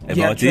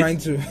about it?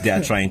 They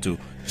are trying to.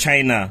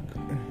 China,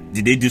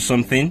 did they do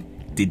something?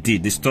 They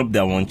did. They stopped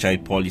their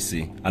one-child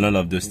policy and all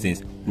of those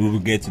things. We will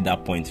get to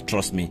that point.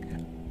 Trust me.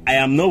 I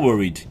am not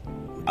worried.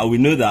 I will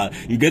know that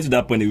you get to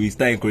that point, we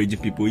start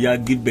encouraging people.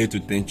 Give birth to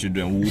 10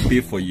 children. We will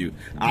pay for you.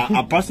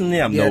 I personally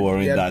am not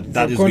worried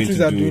that is going to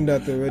do. Doing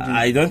that already.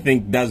 I don't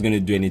think that's going to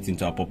do anything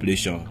to our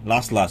population.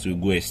 Last, we'll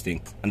go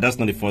extinct, and that's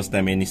not the first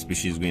time any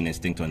species is going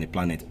extinct on the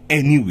planet.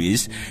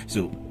 Anyways,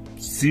 so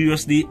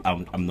seriously,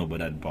 I'm not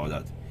bothered about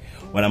that.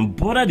 What I'm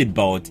bothered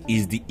about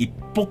is the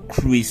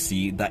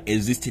hypocrisy that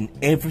exists in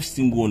every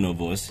single one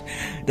of us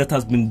that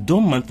has been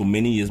dormant for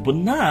many years, but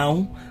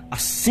now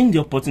I've seen the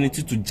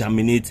opportunity to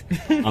germinate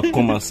and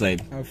come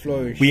outside. And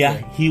flourish. We are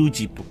huge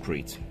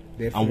hypocrites.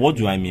 Definitely. And what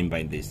do I mean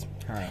by this?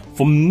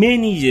 For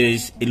many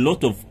years, a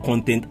lot of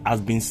content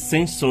has been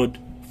censored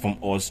from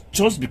us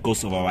just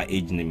because of our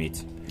age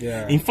limit.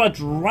 Yeah. In fact,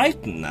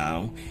 right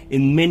now,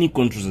 in many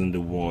countries in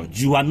the world,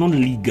 you are not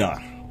legal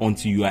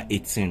until you are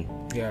 18.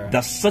 Yeah.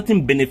 There's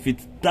certain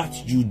benefits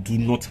that you do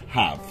not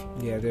have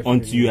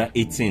until you are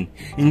 18.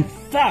 In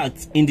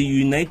fact, in the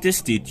United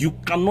States, you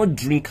cannot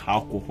drink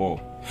alcohol.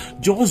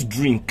 Just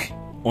drink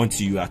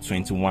until you are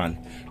 21.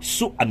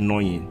 So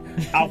annoying.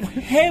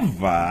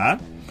 However,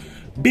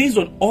 based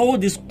on all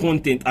this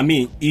content, I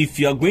mean, if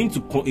you are going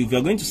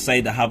to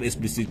site that have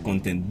explicit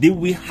content, they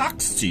will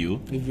ask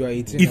you if you are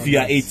 18 if you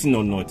are 18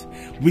 or not.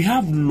 We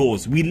have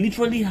laws. We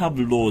literally have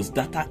laws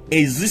that are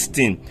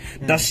existing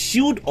that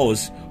shield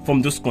us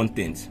from those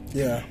contents.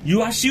 Yeah.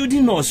 You are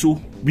shielding us,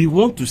 so we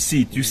want to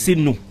see it. You say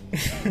no.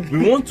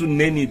 We want to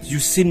learn it. You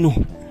say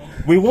no.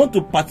 We want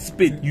to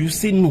participate. You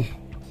say no.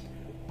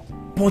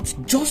 But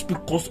just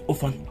because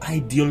of an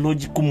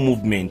ideological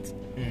movement,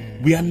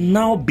 we are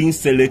now being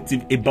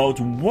selective about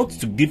what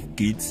to give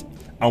kids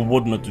and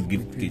what not to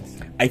give kids.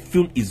 I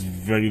feel it's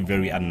very,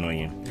 very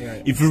annoying.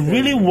 Yeah, if you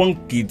really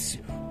want kids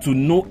to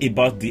know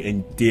about the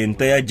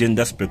entire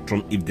gender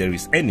spectrum, if there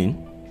is any,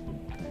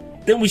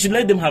 then we should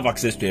let them have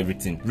access to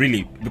everything,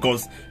 really.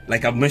 Because,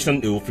 like I've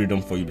mentioned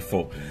freedom for you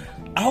before,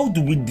 how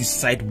do we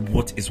decide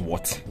what is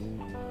what?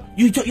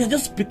 You're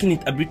just picking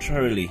it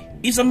arbitrarily.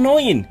 It's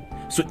annoying.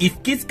 So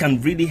if kids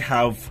can really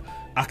have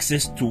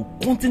access to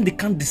content they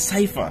can't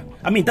decipher,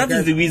 I mean, that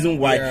is the reason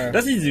why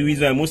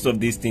most of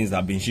these things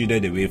have been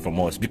shielded away from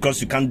us, because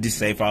you can't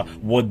decipher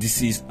what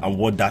this is and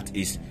what that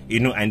is.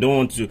 You know, I don't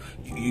want to.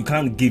 You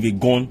can't give a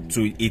gun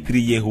to a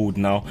 3-year-old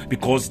now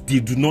because they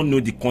do not know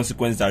the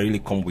consequences that really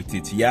come with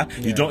it. Yeah,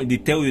 you don't. They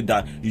tell you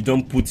that you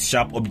don't put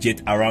sharp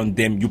object around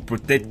them. You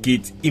protect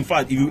kids. In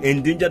fact, if you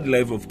endanger the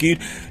life of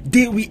kids,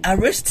 they will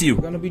arrest you.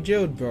 You're gonna be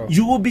jailed, bro.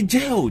 You will be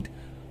jailed.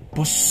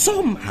 But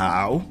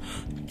somehow,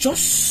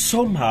 just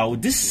somehow,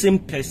 these same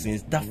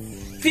persons that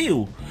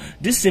feel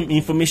this same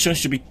information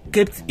should be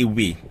kept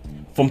away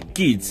from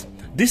kids,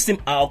 this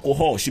same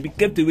alcohol should be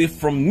kept away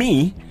from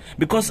me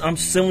because I'm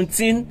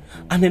 17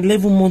 and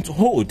 11 months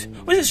old.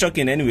 Which is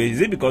shocking anyway. Is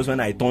it because when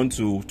I turn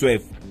to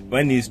 12,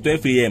 when it's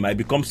 12 a.m., I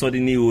become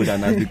suddenly old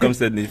and I become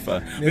suddenly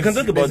far? We can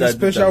talk about that.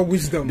 Special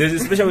wisdom. There's a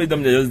special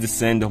wisdom that just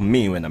descends on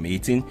me when I'm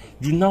 18.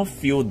 You now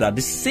feel that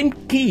the same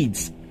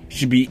kids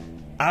should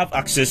have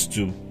access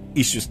to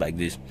issues like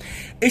this,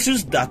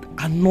 issues that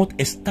are not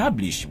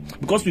established,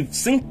 because we've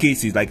seen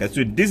cases, like I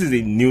said, this is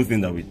a new thing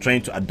that we're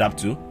trying to adapt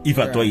to, if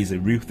at all is a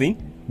real thing.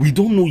 We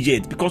don't know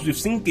yet, because we've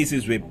seen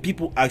cases where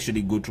people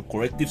actually go through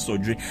corrective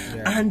surgery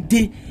and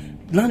they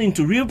run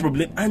into real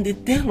problem and they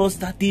tell us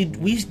that they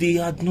wish they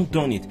had not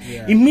done it.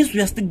 It means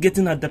we are still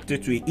getting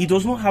adapted to it. It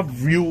does not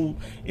have real,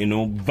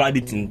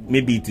 validity.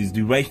 Maybe it is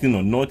the right thing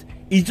or not.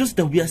 It's just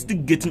that we are still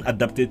getting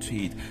adapted to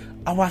it.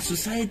 Our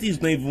society is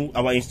not even,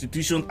 our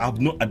institutions have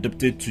not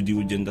adapted to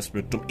the gender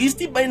spectrum. It's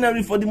still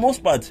binary for the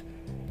most part.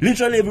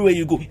 Literally everywhere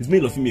you go, it's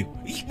male or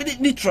female.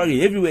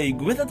 Literally everywhere you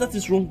go. Whether that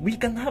is wrong, we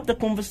can have the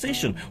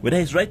conversation. Whether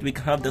it's right, we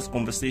can have this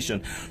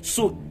conversation.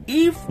 So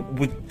if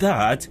with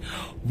that,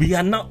 we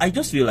are now, I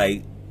just feel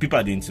like people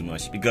are doing too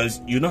much,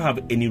 because you don't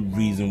have any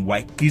reason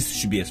why kids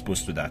should be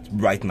exposed to that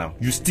right now.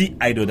 You still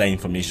idle that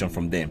information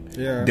from them.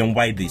 Then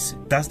why this?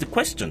 That's the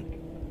question.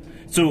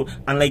 So,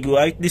 and like you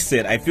rightly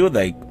said, I feel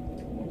like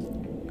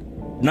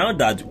now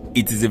that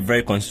it is a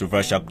very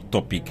controversial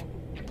topic,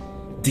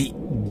 the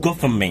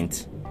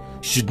government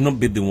should not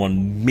be the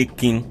one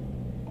making,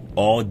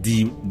 or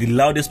the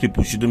loudest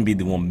people shouldn't be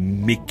the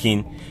one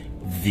making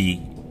the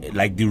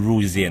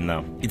rules here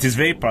now. It is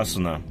very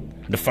personal.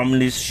 The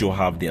families should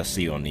have their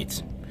say on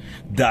it.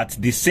 That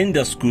they send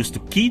their schools to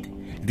kids,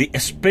 they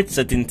expect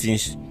certain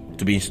things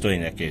to be installed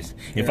in their kids.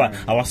 In fact,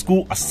 our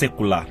school are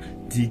secular.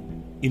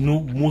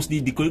 Mostly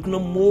the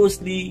curriculum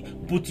mostly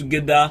put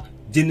together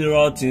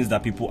general things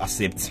that people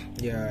accept.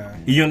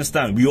 You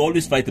understand? We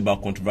always fight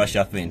about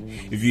controversial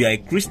things. If you are a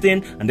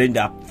Christian and then they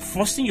are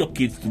forcing your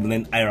kids to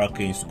learn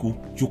hierarchy in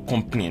school, you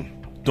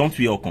complain. Don't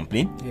we all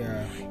complain?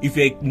 If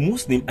you're a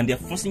Muslim and they're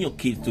forcing your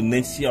kids to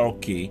learn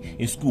CRK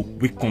in school,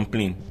 we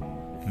complain.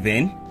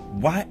 Then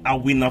why are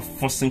we not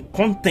forcing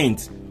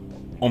content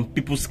on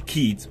people's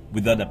kids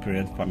without their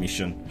parents'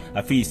 permission?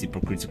 I feel it's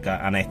hypocritical,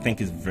 and I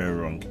think it's very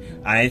wrong.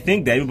 And I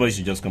think that everybody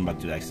should just come back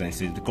to their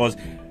senses, because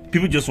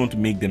people just want to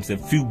make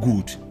themselves feel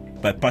good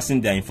by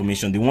passing their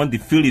information, the one they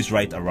feel is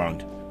right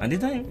around, and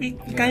we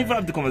can't even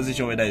have the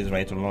conversation whether it's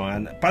right or wrong.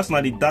 And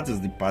personally, that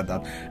is the part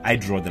that I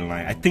draw the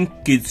line. I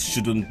think kids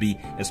shouldn't be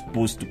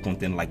exposed to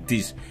content like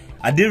this.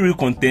 Are they real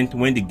content?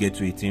 When they get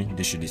to 18,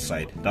 they should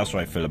decide. That's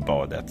what I feel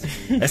about that.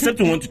 Except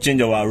we want to change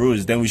our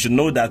rules, then we should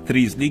know that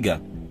 3 is legal.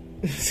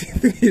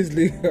 3 is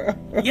legal.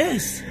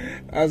 Yes.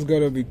 That's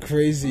gonna be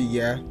crazy.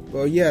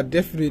 Well,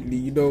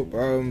 definitely.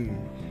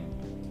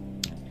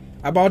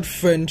 About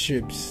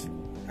friendships,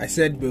 I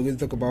said we're going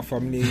to talk about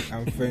family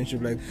and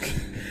friendship. Like,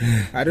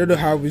 I don't know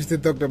how we still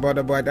talked about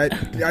it, but I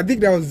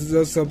think that was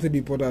just something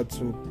important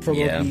to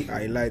probably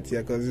highlight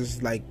here, because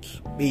it's like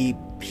a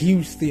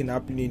huge thing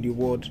happening in the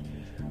world.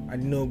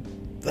 And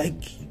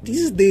like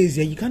these days,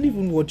 you can't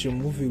even watch a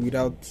movie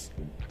without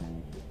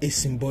a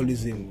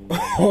symbolism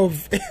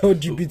of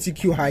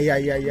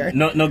LGBTQ.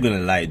 Not gonna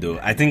lie though,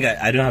 I think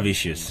I don't have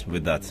issues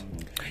with that.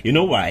 You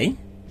know why?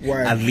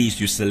 At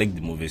least you select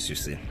the movies you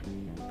see.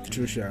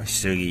 True, sure.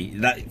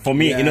 For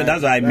me,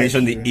 that's why I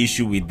mentioned the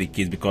issue with the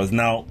kids, because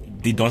now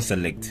they don't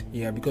select.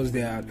 Because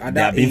they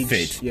are being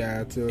fed.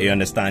 You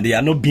understand? They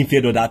are not being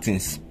fed other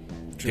things.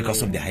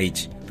 because of their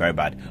age. Very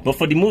bad. But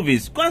for the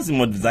movies, go and see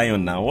more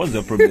Zion now. What's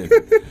the problem?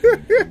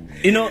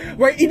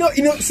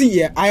 Well, see,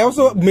 yeah, I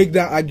also make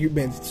that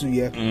argument too,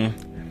 yeah.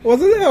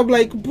 Wasn't it? I'm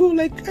like, bro,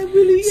 like, I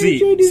really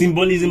enjoyed this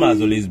symbolism movie.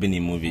 has always been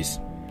in movies.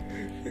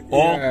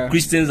 Or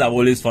Christians have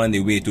always found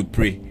a way to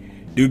pray.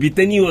 They will be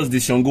telling us the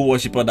Shango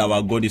worshipper that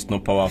our God is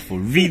not powerful.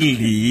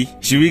 Really?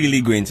 Should we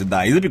really go into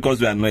that? Is it because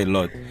we are not a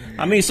lot?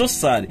 I mean, it's so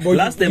sad. But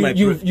Last time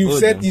you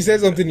said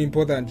something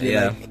important.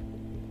 Yeah. Like,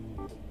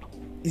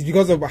 it's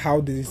because of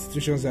how the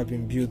institutions have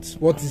been built.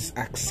 What is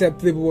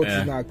acceptable, what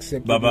is not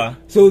acceptable. Baba.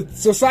 So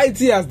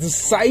society has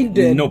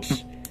decided. Nope.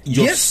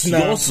 Your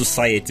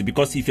society,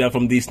 because if you are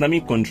from the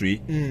Islamic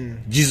country,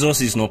 Jesus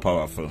is not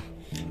powerful.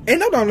 And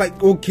now I'm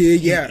like, okay,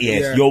 yeah.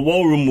 Your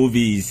war room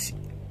movie is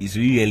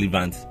really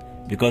relevant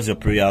because your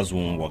prayers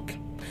won't work.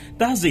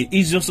 That's it.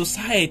 It's your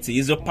society.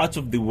 It's your part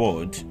of the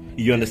world.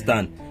 You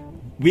understand?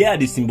 Where are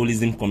the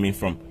symbolism coming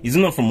from? Is it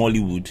not from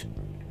Hollywood?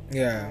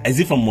 Yeah. Is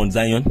it from Mount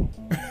Zion?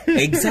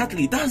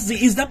 Exactly.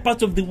 Is that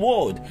part of the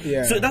world?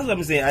 Yeah. So that's what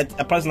I'm saying. I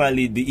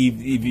personally,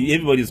 if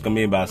everybody is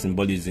complaining about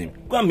symbolism,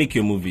 go and make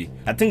your movie.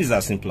 I think it's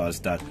as simple as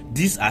that.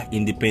 These are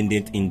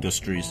independent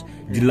industries.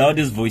 The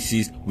loudest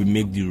voices will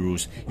make the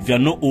rules. If you are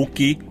not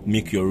okay,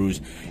 make your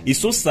rules. It's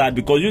so sad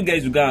because you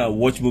guys will go and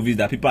watch movies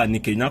that people are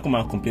naked. You now come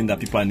and complain that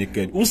people are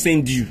naked. Who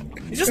sent you?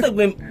 It's just like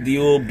when the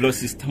old Blood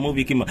Sister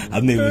movie came out.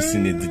 I've never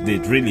seen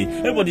it. Really,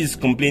 everybody is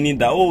complaining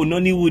that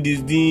Nollywood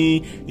is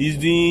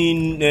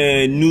doing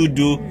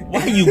nudo.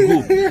 Why you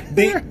go?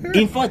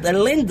 In fact, I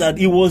learned that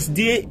it was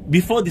there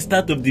before the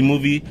start of the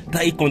movie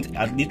that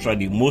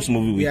literally most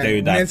movies will tell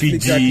you that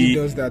PG,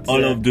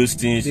 all of those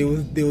things. They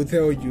will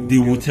tell you. They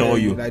will tell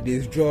you that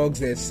there's drugs,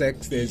 there's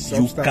sex, there's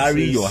substances. You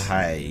carry your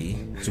high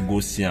to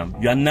go see them.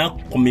 You are now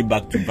coming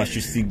back to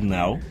virtue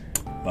signal.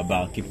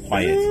 Baba, keep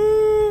quiet.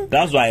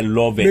 That's why I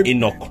love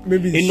Enoch.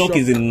 Enoch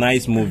is a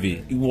nice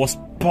movie. It was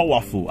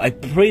powerful. I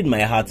prayed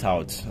my heart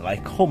out.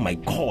 Like, oh my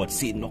God,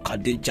 see Enoch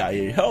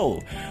Adeja.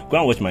 Hell, go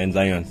and watch my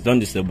Zion. Don't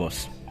disturb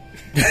us.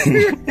 This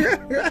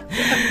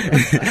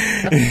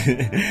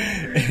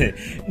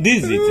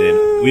is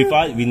it.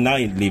 We now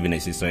live in a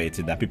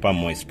society that people are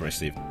more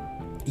expressive.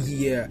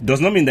 Yeah.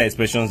 Does not mean that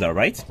expressions are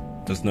right.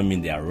 Does not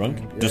mean they are wrong.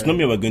 Does not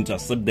mean we're going to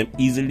accept them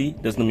easily.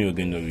 Does not mean we're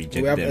going to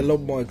reject them. We have a lot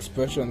more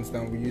expressions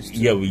than we used to.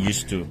 Yeah, we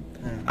used to.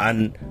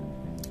 And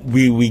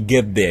we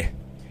get there.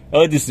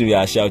 All this we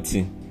are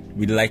shouting.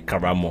 We like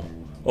Karamo.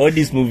 All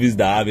these movies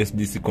that have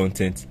explicit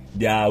content,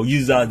 their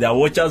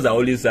watchers are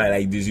always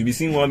like this. You'll be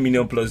seeing 1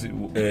 million plus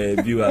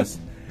viewers.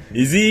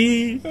 Is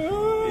it?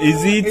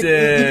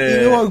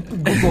 You know what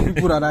group of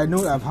people that I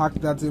know have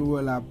hacked that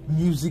well are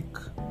music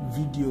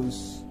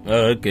videos.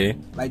 Oh, okay.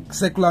 Like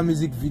secular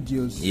music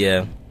videos.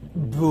 Yeah.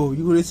 Bro,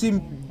 you will see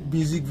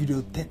music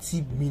video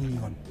 30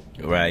 million.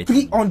 Right.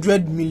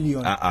 300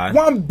 million.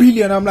 1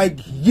 billion. I'm like,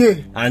 yeah.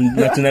 And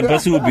Latin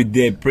person will be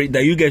there. Pray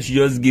that you guys should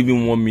just give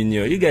him 1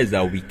 million. You guys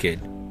are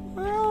wicked.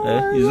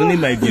 It's only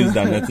my views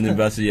that Latin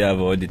University have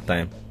all the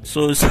time.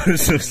 So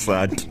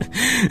sad.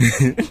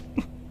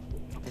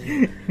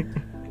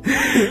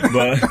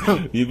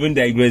 But even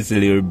digress a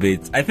little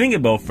bit. I think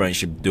about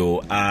friendship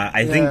though.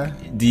 I think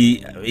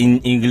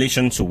in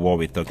relation to what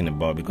we're talking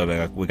about,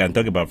 because we can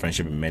talk about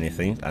friendship in many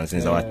things, and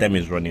since our time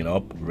is running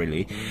up,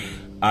 really,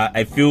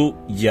 I feel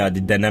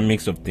the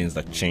dynamics of things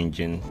are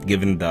changing.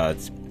 Given that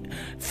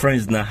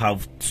friends now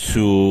have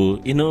to,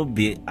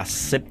 be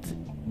accepted.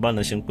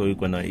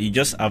 You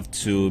just have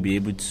to be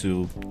able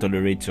to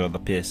tolerate your other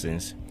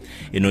persons,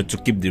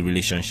 to keep the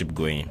relationship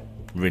going,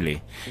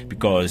 really,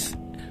 because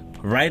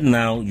right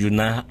now you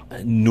now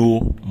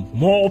know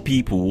more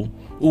people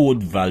who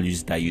hold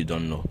values that you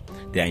don't know.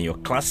 They are in your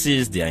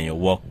classes, they are in your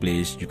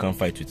workplace. You can't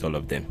fight with all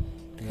of them.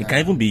 It can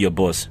even be your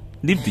boss.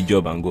 Leave the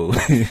job and go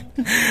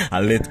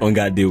and let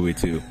hunger deal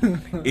with you.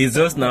 It's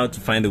just now to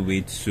find a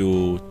way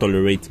to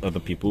tolerate other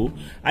people.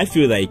 I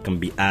feel like it can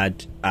be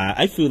hard.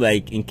 I feel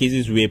like in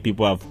cases where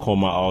people have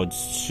come out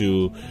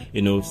to,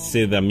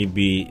 say that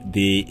maybe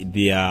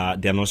they are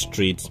not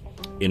straight,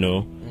 they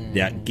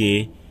are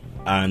gay,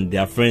 and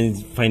their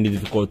friends find it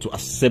difficult to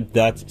accept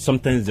that.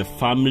 Sometimes the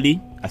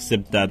family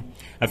accept that.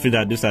 I feel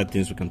that those are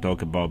things we can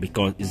talk about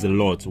because it's a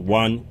lot.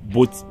 One,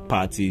 both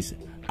parties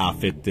are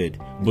affected.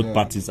 Both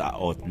parties are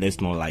out.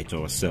 Let's not lie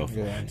to ourselves.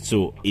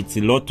 So it's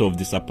a lot of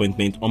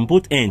disappointment on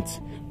both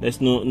ends. Let's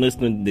not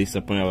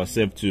disappoint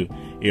ourselves too.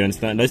 You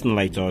understand? Let's not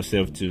lie to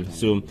ourselves too.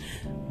 So,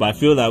 but I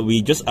feel that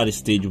we just at a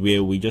stage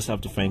where we just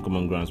have to find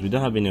common grounds. We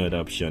don't have any other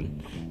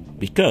option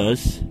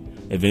because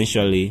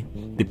eventually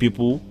the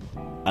people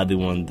are the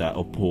ones that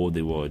uphold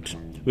the world.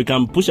 We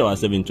can push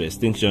ourselves into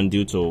extinction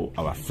due to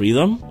our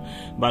freedom,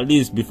 but at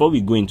least before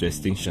we go into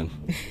extinction,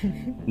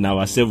 now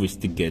ourselves we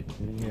still get.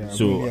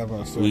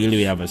 We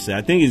really have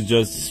ourselves. I think it's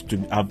just to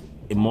have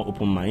a more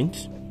open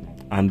mind,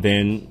 and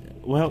then,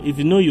 well, if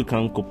you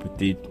can cope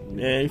with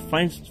it,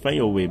 find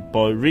your way.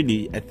 But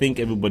really, I think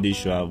everybody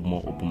should have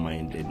more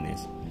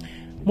open-mindedness.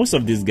 Most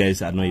of these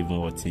guys are not even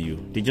watching you.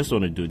 They just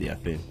want to do their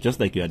thing, just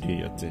like you are doing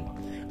your thing.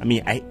 I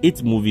mean, I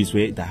hate movies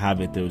that have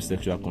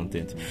heterosexual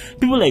content.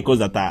 People like us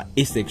that are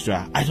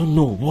asexual, I don't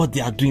know what they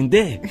are doing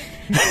there.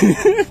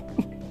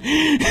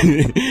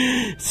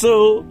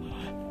 So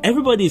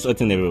everybody is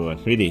hurting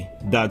everyone, really.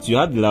 That you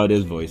have the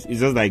loudest voice. It's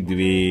just like the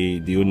way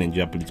the whole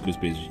Nigeria political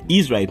space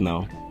is right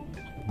now.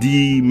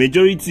 The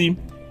majority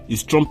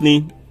is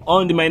trampling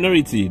on the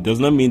minority. Does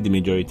not mean the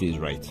majority is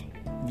right.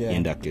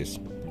 In that case,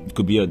 it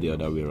could be the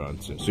other way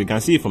around too. So you can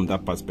see it from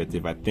that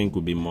perspective. I think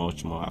would be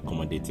much more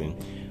accommodating.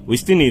 We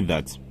still need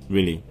that,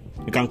 really.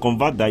 You can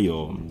convert that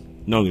your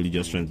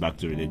non-religious friends back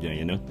to religion,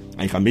 you know,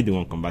 and you can be the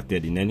one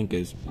converted in any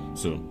case.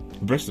 So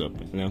brush up,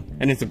 you know.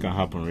 Anything can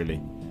happen, really.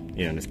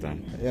 You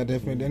understand? Yeah,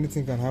 definitely.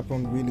 Anything can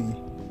happen, really.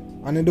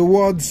 And in the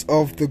words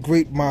of the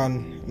great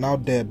man, now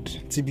dead,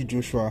 TB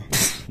Joshua,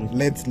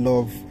 let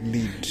love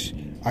lead.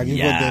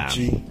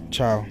 Arrivederci.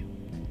 Ciao.